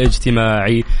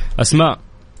الاجتماعي. أسماء،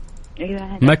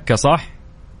 أيوة مكة صح؟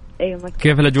 أيوة مكة.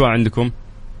 كيف الأجواء عندكم؟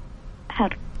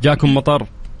 حر. جاكم مطر؟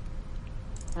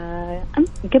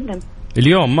 قبل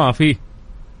اليوم ما في.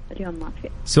 اليوم ما في.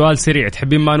 سؤال سريع،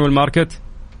 تحبين مانويل ماركت؟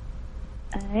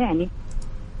 يعني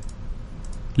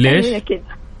ليش؟ كذا.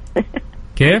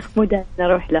 كيف؟ مو دائما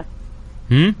أروح له.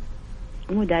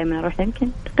 مو دائما أروح له، يمكن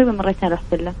تقريبا مرتين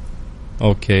رحت له.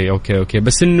 أوكي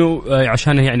بس إنه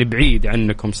عشانه يعني بعيد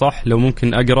عنكم صح؟ لو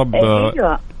ممكن أقرب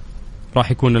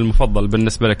راح يكون المفضل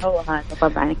بالنسبة لك. هو هذا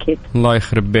طبعا أكيد. الله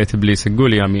يخرب بيت إبليس.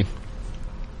 قولي يا مين.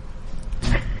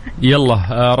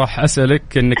 يلا راح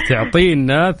أسألك إنك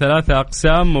تعطينا 3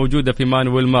 أقسام موجودة في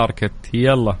مانويل ماركت.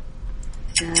 يلا.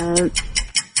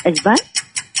 أجبان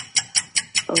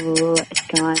وإيش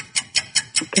كمان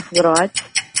خضروات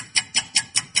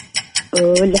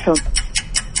واللحوم.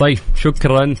 طيب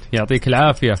شكرا يعطيك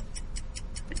العافية.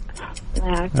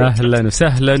 أهلا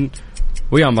وسهلا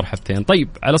ويا مرحبتين. طيب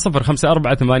على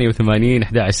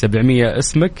 0548811700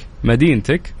 اسمك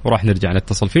مدينتك وراح نرجع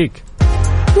نتصل فيك.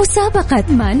 مسابقة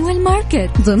مانويل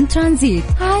ماركت ضمن ترانزيت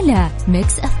على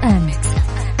ميكس اف ام.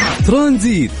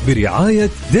 ترانزيت برعاية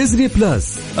ديزني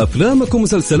بلاس، أفلامك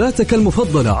ومسلسلاتك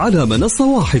المفضلة على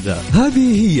منصة واحدة.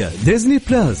 هذه هي ديزني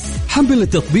بلاس. حمل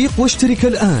التطبيق واشترك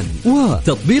الآن.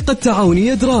 وتطبيق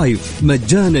التعاونية درايف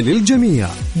مجانا للجميع.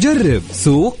 جرب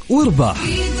سوق واربح.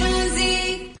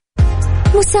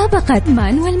 مسابقة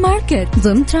مانويل ماركت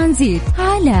ضمن ترانزيت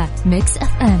على ميكس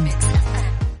اف ام.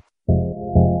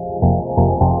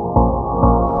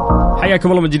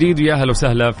 حياكم الله من جديد ويا أهلا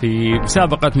وسهلا في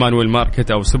مسابقة مانويل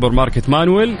ماركت أو سوبر ماركت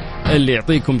مانويل، اللي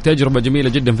يعطيكم تجربة جميلة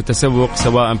جدا في التسوق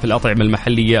سواء في الأطعمة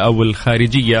المحلية أو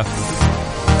الخارجية.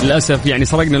 للأسف يعني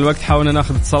سرقنا الوقت، حاولنا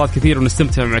ناخذ اتصالات كثير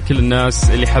ونستمتع مع كل الناس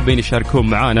اللي حابين يشاركون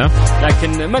معانا،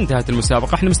 لكن ما انتهت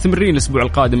المسابقة. احنا مستمرين الأسبوع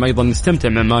القادم أيضا نستمتع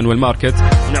مع مانويل ماركت،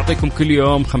 ونعطيكم كل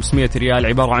يوم 500 ريال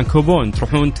عبارة عن كوبون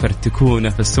تروحون تفرتكونه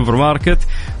في السوبر ماركت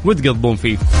وتقضون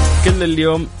فيه. كل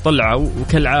اليوم طلعوا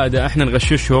وكالعادة احنا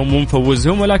نغششهم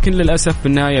ونفوزهم، ولكن للأسف في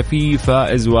النهاية في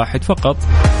فائز واحد فقط.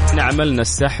 احنا عملنا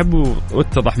السحب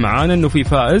واتضح معانا انه في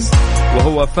فائز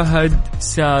وهو فهد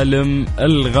سالم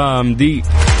الغامدي.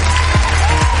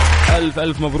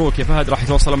 ألف مبروك يا فهد، راح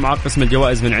يتواصل معك قسم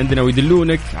الجوائز من عندنا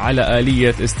ويدلونك على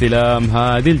آلية استلام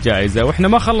هذه الجائزة. وإحنا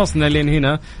ما خلصنا لين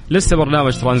هنا، لسه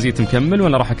برنامج ترانزيت مكمل،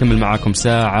 وأنا راح أكمل معاكم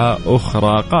ساعة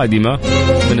أخرى قادمة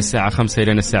من الساعة 5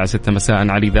 إلى الساعة 6 مساء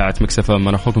على إذاعة مكس اف ام.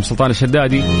 أنا أخوكم سلطان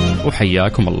الشدادي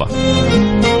وحياكم الله.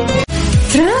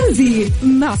 ترانزيت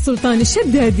مع سلطان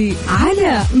الشدادي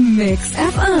على ميكس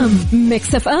اف ام.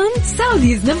 ميكس اف ام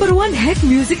سعوديز نمبر 1 هيت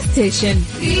ميوزك ستيشن.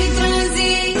 في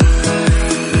ترانزيت.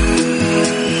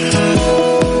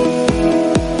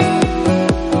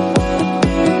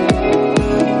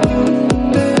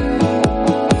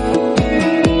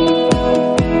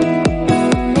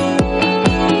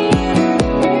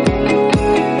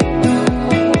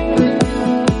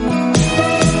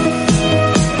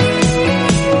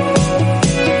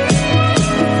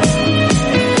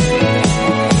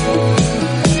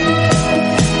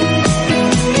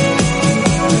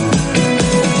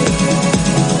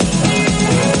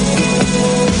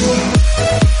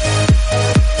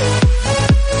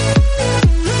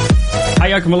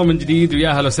 حياكم الله من جديد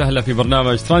ويا هلا وسهلا في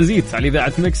برنامج ترانزيت على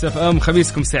إذاعة مكس اف ام.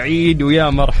 خميسكم سعيد ويا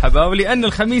مرحبا، ولأن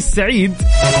الخميس سعيد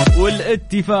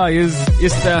والاتفايز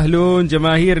يستاهلون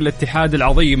جماهير الاتحاد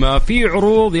العظيمة في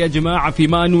عروض يا جماعة في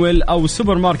مانويل أو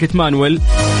سوبر ماركت مانويل.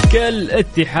 كل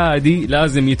اتحادي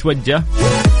لازم يتوجه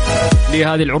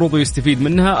لهذه العروض ويستفيد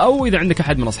منها، أو إذا عندك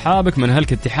أحد من أصحابك من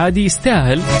هلك اتحادي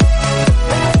يستاهل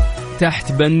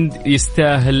تحت بند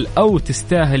يستاهل أو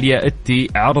تستاهل يا أتي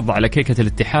عرض على كيكة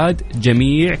الاتحاد،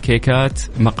 جميع كيكات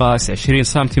مقاس 20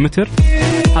 سنتيمتر.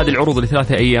 هذه العروض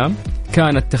ل3 أيام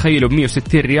كانت تخيلوا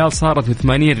ب160 ريال صارت ب80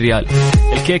 ريال.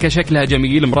 الكيكة شكلها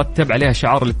جميل مرتب عليها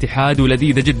شعار الاتحاد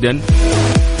ولذيذة جدا.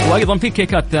 وأيضا في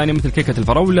كيكات ثانية مثل كيكة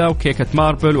الفراولة وكيكة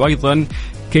ماربل وأيضا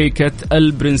كيكة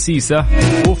البرنسيسة.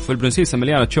 البرنسيسة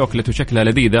مليانة شوكولات وشكلها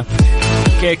لذيذة.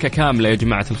 كيكة كاملة يا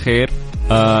جماعة الخير،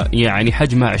 يعني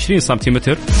حجمها 20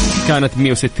 سنتيمتر، كانت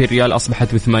 160 ريال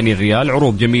أصبحت ب80 ريال.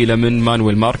 عروض جميلة من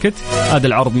مانويل ماركت. هذا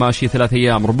العرض ماشي 3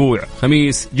 أيام، ربوع،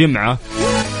 خميس، جمعة.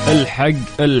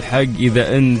 الحق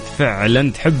إذا أنت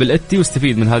فعلا تحب الأتي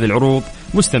واستفيد من هذه العروض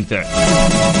واستمتع.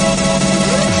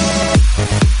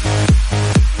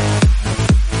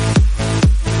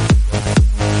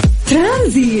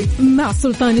 ترانزيت مع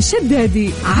سلطان الشدادي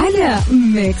على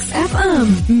ميكس اف ام.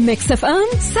 ميكس اف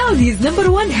ام سعوديز نمبر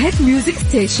 1 هيت ميوزك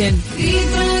ستيشن. في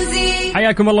ترانزيت.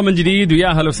 حياكم الله من جديد ويا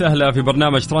هلا وسهلا في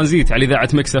برنامج ترانزيت على إذاعة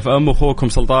مكس اف ام. أخوكم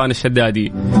سلطان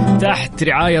الشدادي تحت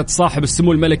رعاية صاحب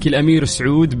السمو الملكي الأمير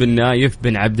سعود بن نايف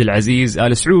بن عبد العزيز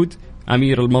آل سعود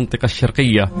أمير المنطقة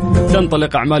الشرقية.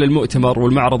 تنطلق أعمال المؤتمر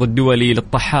والمعرض الدولي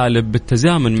للطحالب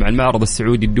بالتزامن مع المعرض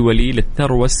السعودي الدولي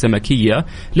للثروة السمكية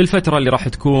للفترة اللي راح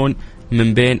تكون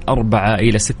من بين 4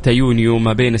 إلى 6 يونيو،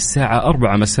 ما بين الساعة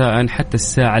 4 مساء حتى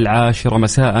الساعة 10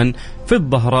 مساء في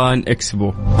الظهران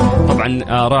إكسبو. طبعا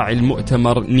راعي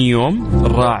المؤتمر نيوم،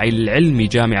 الراعي العلمي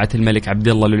جامعة الملك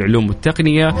عبدالله للعلوم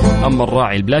والتقنية، أما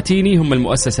الراعي البلاتيني هم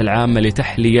المؤسسة العامة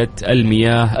لتحلية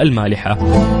المياه المالحة.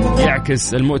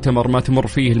 يعكس المؤتمر ما تمر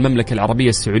فيه المملكة العربية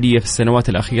السعودية في السنوات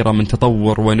الأخيرة من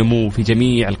تطور ونمو في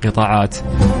جميع القطاعات،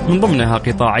 من ضمنها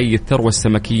قطاعي الثروة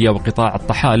السمكية وقطاع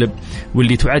الطحالب،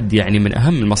 واللي تعد يعني من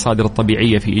أهم المصادر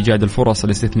الطبيعية في إيجاد الفرص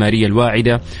الاستثمارية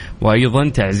الواعدة، وأيضا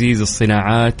تعزيز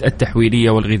الصناعات التحويلية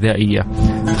والغذائية.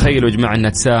 تخيلوا يا جماعة أنها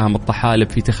تساهم الطحالب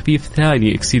في تخفيف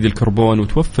ثاني أكسيد الكربون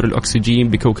وتوفر الأكسجين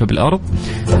بكوكب الأرض.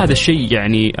 هذا الشيء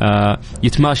يعني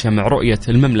يتماشى مع رؤية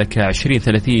المملكة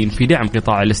 2030 في دعم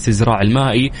قطاع الاستزراع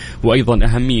المائي، وأيضا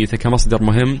أهميته كمصدر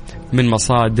مهم من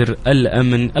مصادر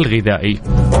الأمن الغذائي.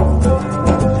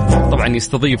 طبعا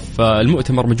يستضيف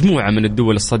المؤتمر مجموعة من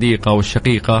الدول الصديقة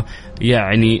والشقيقة،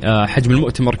 يعني حجم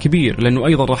المؤتمر كبير لأنه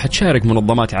أيضا راح تشارك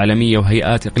منظمات عالمية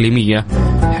وهيئات إقليمية،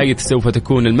 حيث سوف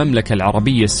تكون المملكة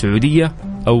العربية السعودية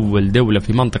أول دولة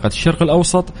في منطقة الشرق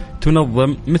الأوسط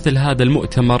تنظم مثل هذا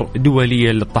المؤتمر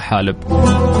دوليا للطحالب.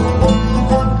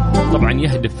 طبعا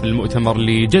يهدف المؤتمر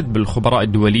لجذب الخبراء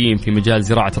الدوليين في مجال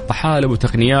زراعة الطحالب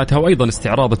وتقنياتها، وأيضا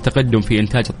استعراض التقدم في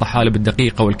إنتاج الطحالب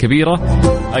الدقيقة والكبيرة،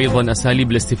 أيضا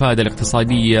أساليب الاستفادة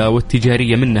الاقتصادية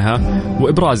والتجارية منها،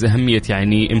 وإبراز أهمية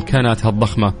يعني إمكاناتها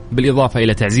الضخمة، بالإضافة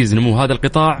إلى تعزيز نمو هذا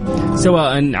القطاع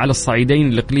سواء على الصعيدين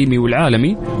الإقليمي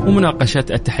والعالمي، ومناقشة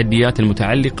التحديات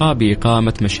المتعلقة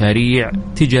بإقامة مشاريع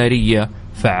تجارية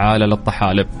فعالة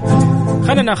للطحالب.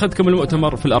 خلينا ناخذكم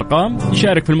المؤتمر في الأرقام.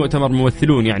 يشارك في المؤتمر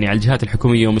ممثلون يعني على الجهات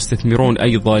الحكومية ومستثمرون،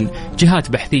 أيضا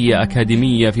جهات بحثية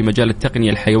أكاديمية في مجال التقنية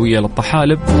الحيوية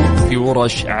للطحالب، في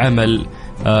ورش عمل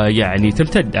يعني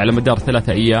تمتد على مدار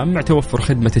 3 أيام، مع توفر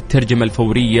خدمة الترجمة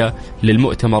الفورية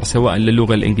للمؤتمر سواء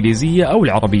للغة الإنجليزية أو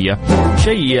العربية.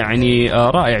 شيء يعني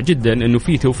رائع جدا أنه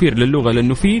في توفير للغة،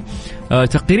 لأنه في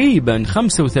تقريبا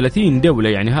 35 دولة،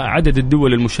 يعني عدد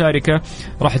الدول المشاركة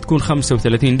راح تكون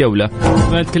 35 دولة.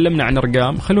 ما تكلمنا عن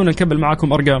أرقام، خلونا نكمل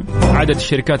معاكم أرقام. عدد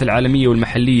الشركات العالمية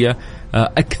والمحلية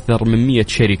أكثر من 100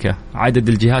 شركة. عدد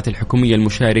الجهات الحكومية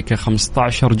المشاركة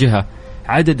 15 جهة.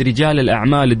 عدد رجال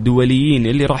الأعمال الدوليين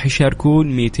اللي راح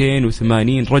يشاركون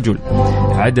 280 رجل.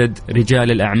 عدد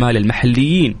رجال الأعمال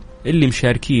المحليين اللي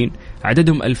مشاركين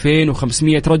عددهم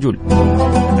 2500 رجل.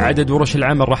 عدد ورش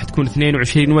العمل راح تكون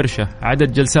 22 ورشة.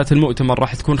 عدد جلسات المؤتمر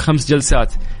راح تكون 5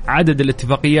 جلسات. عدد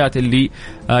الاتفاقيات اللي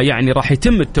يعني راح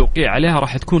يتم التوقيع عليها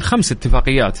راح تكون 5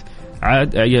 اتفاقيات.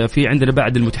 في عندنا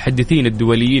بعد المتحدثين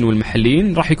الدوليين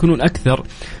والمحليين راح يكونون أكثر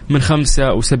من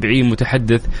 75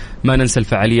 متحدث. ما ننسى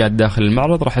الفعاليات داخل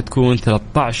المعرض راح تكون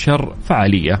 13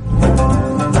 فعالية.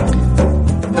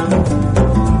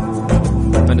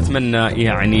 فنتمنى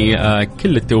يعني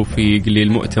كل التوفيق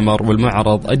للمؤتمر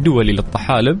والمعرض الدولي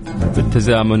للطحالب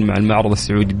بالتزامن مع المعرض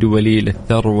السعودي الدولي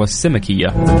للثروة السمكية.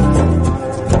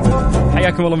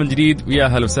 حياكم الله من جديد، ويا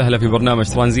هلا وسهلا في برنامج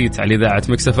ترانزيت على إذاعة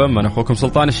مكس اف ام. أنا أخوكم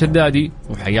سلطان الشدادي،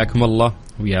 وحياكم الله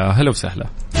ويا هلا وسهلا.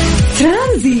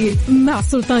 ترانزيت مع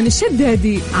سلطان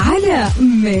الشدادي على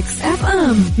ميكس اف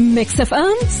ام. ميكس اف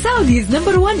ام سعوديز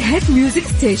نمبر 1 هيت ميوزك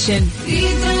ستيشن. في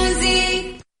ترانزيت